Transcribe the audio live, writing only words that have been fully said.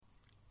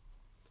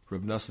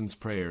Reb Noson's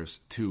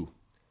Prayers 2.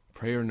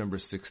 Prayer number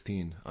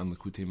 16 on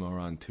Likutey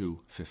Moharan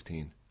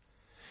 2:15.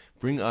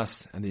 Bring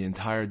us and the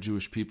entire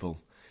Jewish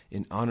people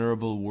in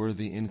honorable,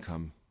 worthy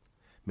income.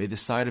 May the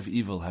side of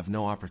evil have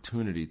no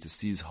opportunity to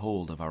seize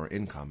hold of our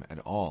income at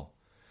all.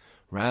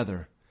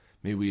 Rather,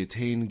 may we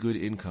attain good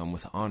income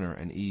with honor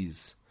and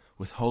ease,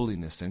 with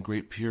holiness and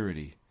great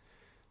purity,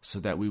 so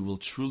that we will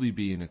truly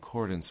be in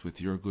accordance with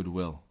your good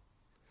will.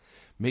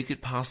 Make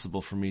it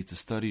possible for me to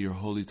study your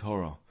holy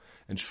Torah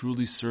and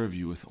truly serve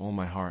you with all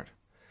my heart.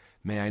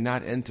 May I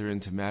not enter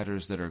into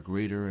matters that are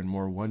greater and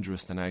more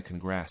wondrous than I can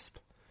grasp.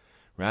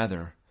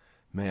 Rather,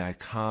 may I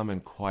calm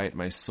and quiet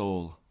my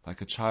soul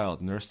like a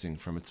child nursing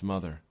from its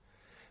mother.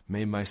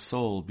 May my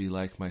soul be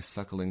like my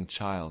suckling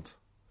child.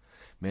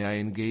 May I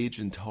engage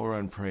in Torah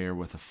and prayer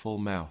with a full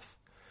mouth,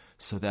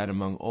 so that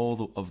among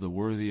all of the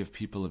worthy of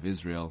people of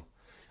Israel,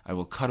 I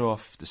will cut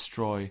off,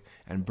 destroy,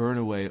 and burn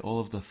away all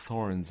of the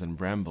thorns and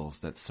brambles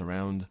that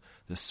surround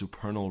the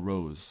supernal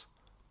rose.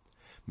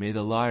 May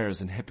the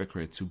liars and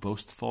hypocrites who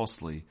boast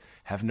falsely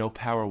have no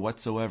power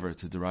whatsoever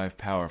to derive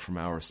power from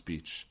our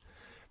speech.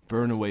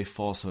 Burn away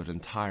falsehood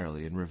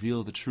entirely and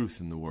reveal the truth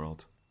in the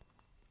world.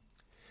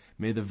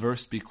 May the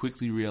verse be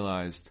quickly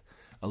realized,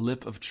 a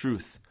lip of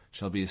truth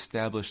shall be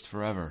established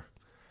forever,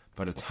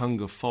 but a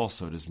tongue of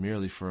falsehood is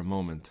merely for a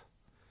moment.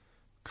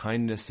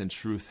 Kindness and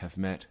truth have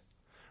met,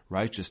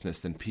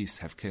 righteousness and peace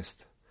have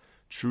kissed.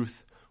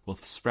 Truth will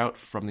sprout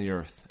from the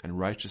earth, and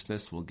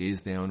righteousness will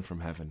gaze down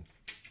from heaven.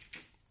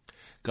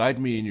 Guide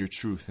me in your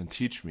truth and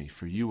teach me,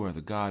 for you are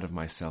the God of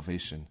my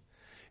salvation.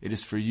 It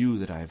is for you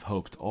that I have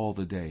hoped all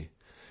the day.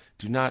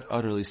 Do not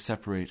utterly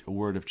separate a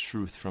word of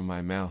truth from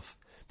my mouth,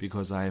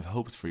 because I have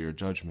hoped for your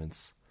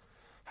judgments.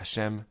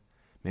 Hashem,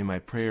 may my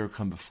prayer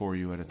come before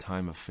you at a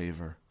time of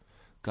favor.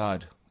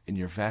 God, in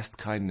your vast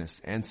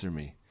kindness, answer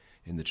me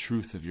in the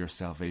truth of your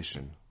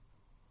salvation.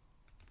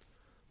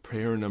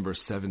 Prayer number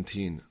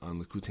 17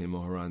 on Likutey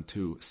Moharan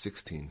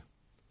 2:16.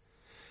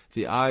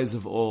 The eyes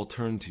of all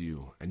turn to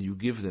you, and you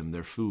give them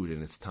their food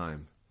in its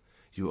time.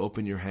 You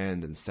open your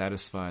hand and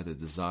satisfy the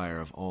desire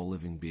of all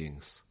living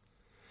beings.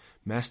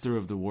 Master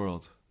of the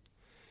world,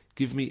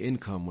 give me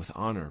income with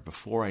honor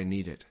before I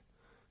need it,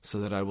 so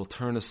that I will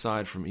turn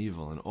aside from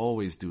evil and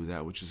always do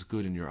that which is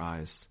good in your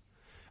eyes,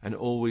 and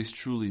always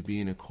truly be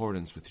in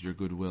accordance with your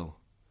good will.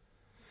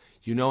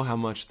 You know how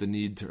much the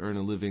need to earn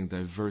a living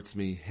diverts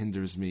me,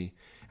 hinders me,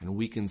 and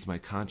weakens my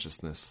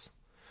consciousness,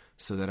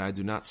 so that I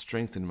do not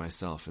strengthen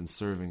myself in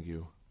serving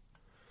you.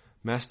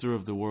 Master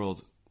of the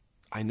world,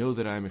 I know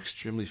that I am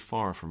extremely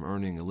far from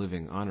earning a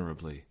living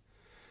honorably,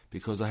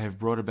 because I have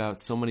brought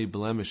about so many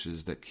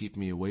blemishes that keep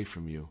me away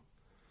from you.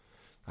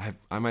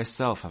 I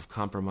myself have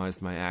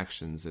compromised my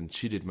actions and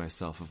cheated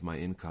myself of my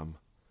income.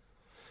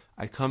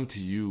 I come to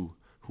you,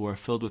 who are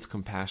filled with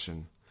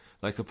compassion,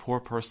 like a poor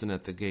person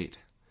at the gate,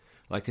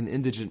 like an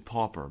indigent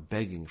pauper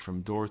begging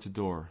from door to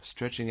door,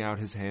 stretching out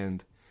his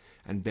hand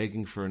and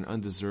begging for an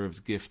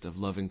undeserved gift of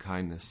loving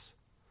kindness.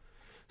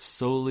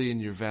 Solely in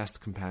your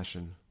vast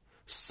compassion,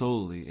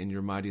 solely in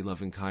your mighty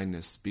loving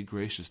kindness, be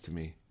gracious to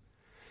me.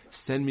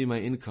 Send me my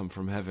income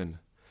from heaven.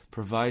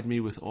 Provide me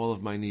with all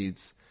of my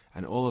needs,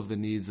 and all of the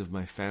needs of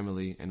my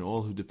family, and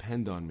all who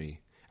depend on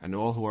me, and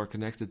all who are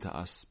connected to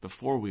us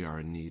before we are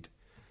in need,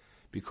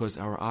 because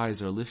our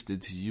eyes are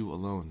lifted to you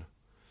alone.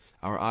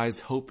 Our eyes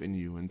hope in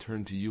you and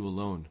turn to you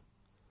alone.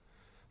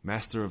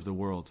 Master of the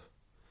world,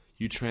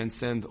 you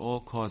transcend all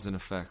cause and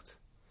effect.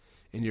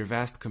 In your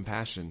vast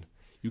compassion,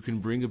 you can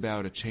bring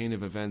about a chain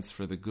of events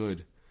for the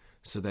good,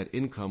 so that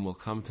income will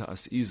come to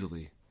us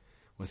easily,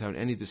 without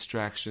any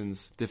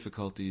distractions,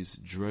 difficulties,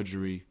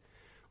 drudgery,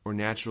 or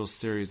natural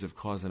series of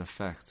cause and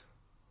effect.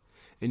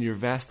 In your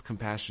vast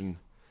compassion,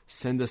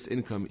 send us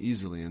income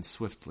easily and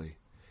swiftly.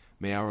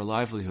 May our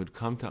livelihood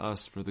come to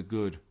us for the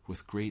good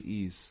with great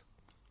ease.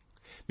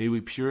 May we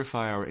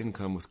purify our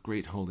income with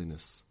great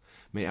holiness.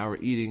 May our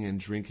eating and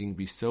drinking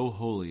be so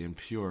holy and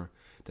pure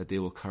that they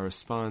will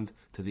correspond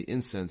to the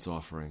incense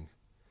offering.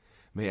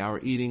 May our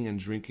eating and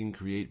drinking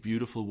create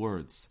beautiful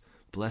words,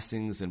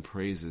 blessings and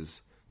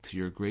praises to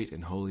your great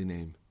and holy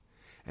name.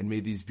 And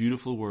may these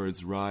beautiful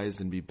words rise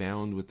and be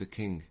bound with the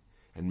king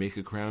and make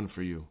a crown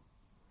for you.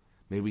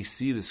 May we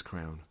see this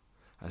crown,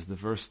 as the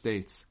verse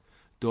states,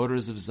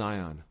 Daughters of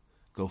Zion,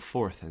 go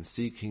forth and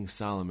see King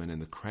Solomon in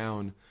the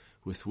crown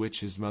with which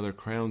his mother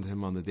crowned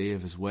him on the day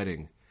of his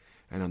wedding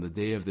and on the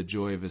day of the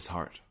joy of his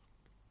heart.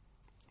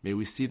 May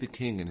we see the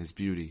king in his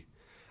beauty.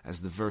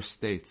 As the verse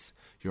states,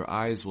 your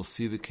eyes will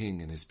see the king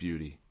in his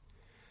beauty.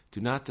 Do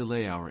not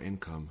delay our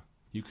income.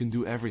 You can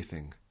do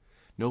everything.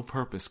 No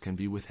purpose can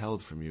be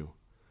withheld from you.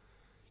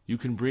 You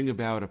can bring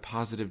about a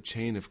positive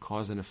chain of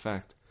cause and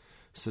effect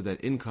so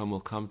that income will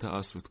come to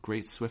us with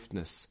great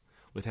swiftness,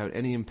 without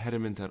any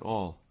impediment at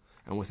all,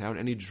 and without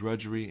any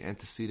drudgery,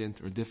 antecedent,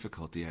 or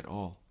difficulty at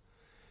all.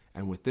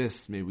 And with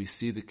this may we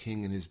see the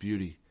king in his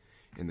beauty,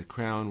 in the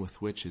crown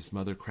with which his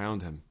mother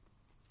crowned him,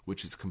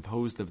 which is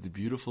composed of the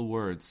beautiful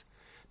words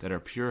that are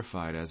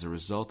purified as a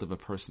result of a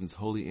person's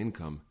holy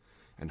income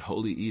and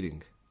holy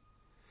eating.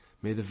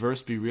 May the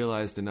verse be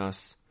realized in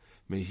us,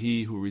 May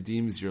he who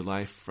redeems your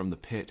life from the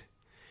pit,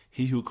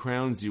 he who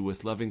crowns you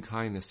with loving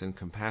kindness and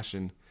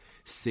compassion,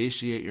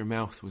 satiate your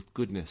mouth with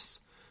goodness,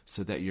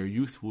 so that your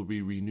youth will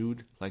be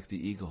renewed like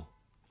the eagle.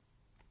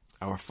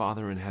 Our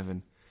Father in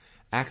heaven,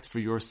 act for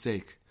your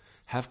sake,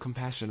 have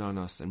compassion on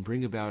us, and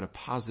bring about a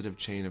positive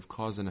chain of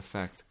cause and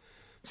effect,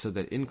 so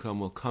that income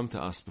will come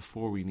to us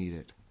before we need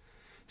it.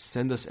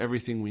 Send us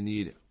everything we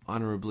need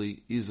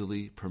honorably,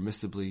 easily,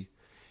 permissibly,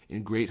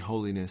 in great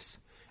holiness,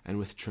 and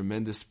with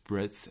tremendous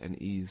breadth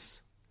and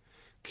ease.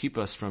 Keep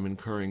us from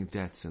incurring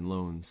debts and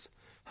loans.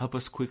 Help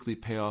us quickly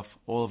pay off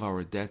all of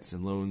our debts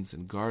and loans,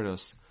 and guard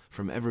us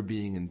from ever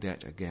being in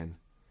debt again.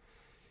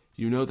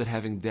 You know that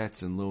having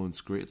debts and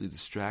loans greatly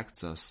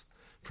distracts us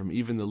from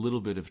even the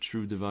little bit of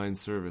true divine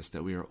service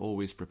that we are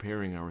always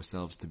preparing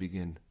ourselves to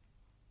begin.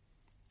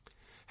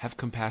 Have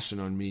compassion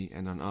on me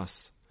and on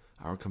us,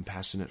 our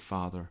compassionate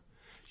Father,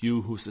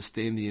 you who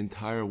sustain the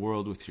entire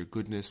world with your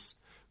goodness,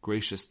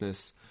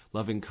 graciousness,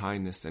 loving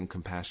kindness, and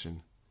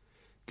compassion.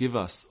 Give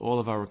us, all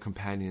of our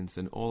companions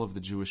and all of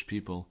the Jewish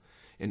people,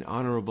 an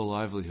honorable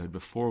livelihood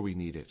before we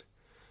need it,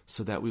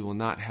 so that we will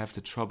not have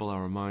to trouble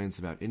our minds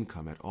about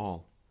income at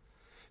all.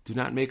 Do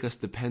not make us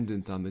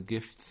dependent on the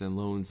gifts and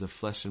loans of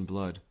flesh and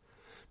blood,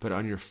 but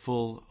on your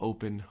full,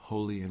 open,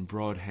 holy, and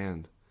broad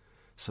hand,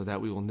 so that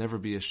we will never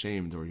be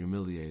ashamed or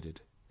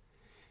humiliated.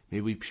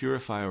 May we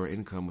purify our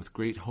income with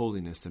great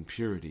holiness and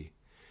purity,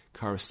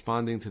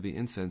 corresponding to the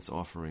incense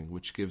offering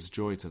which gives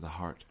joy to the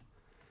heart.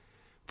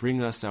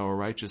 Bring us our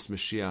righteous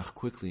Mashiach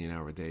quickly in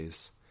our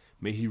days.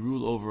 May he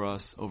rule over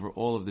us, over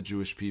all of the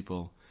Jewish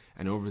people,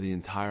 and over the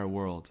entire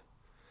world.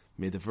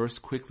 May the verse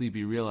quickly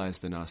be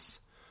realized in us.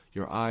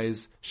 Your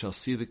eyes shall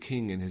see the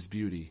King in his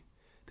beauty.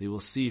 They will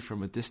see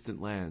from a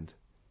distant land,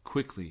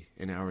 quickly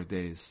in our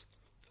days.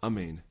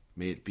 Amen.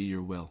 May it be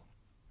your will.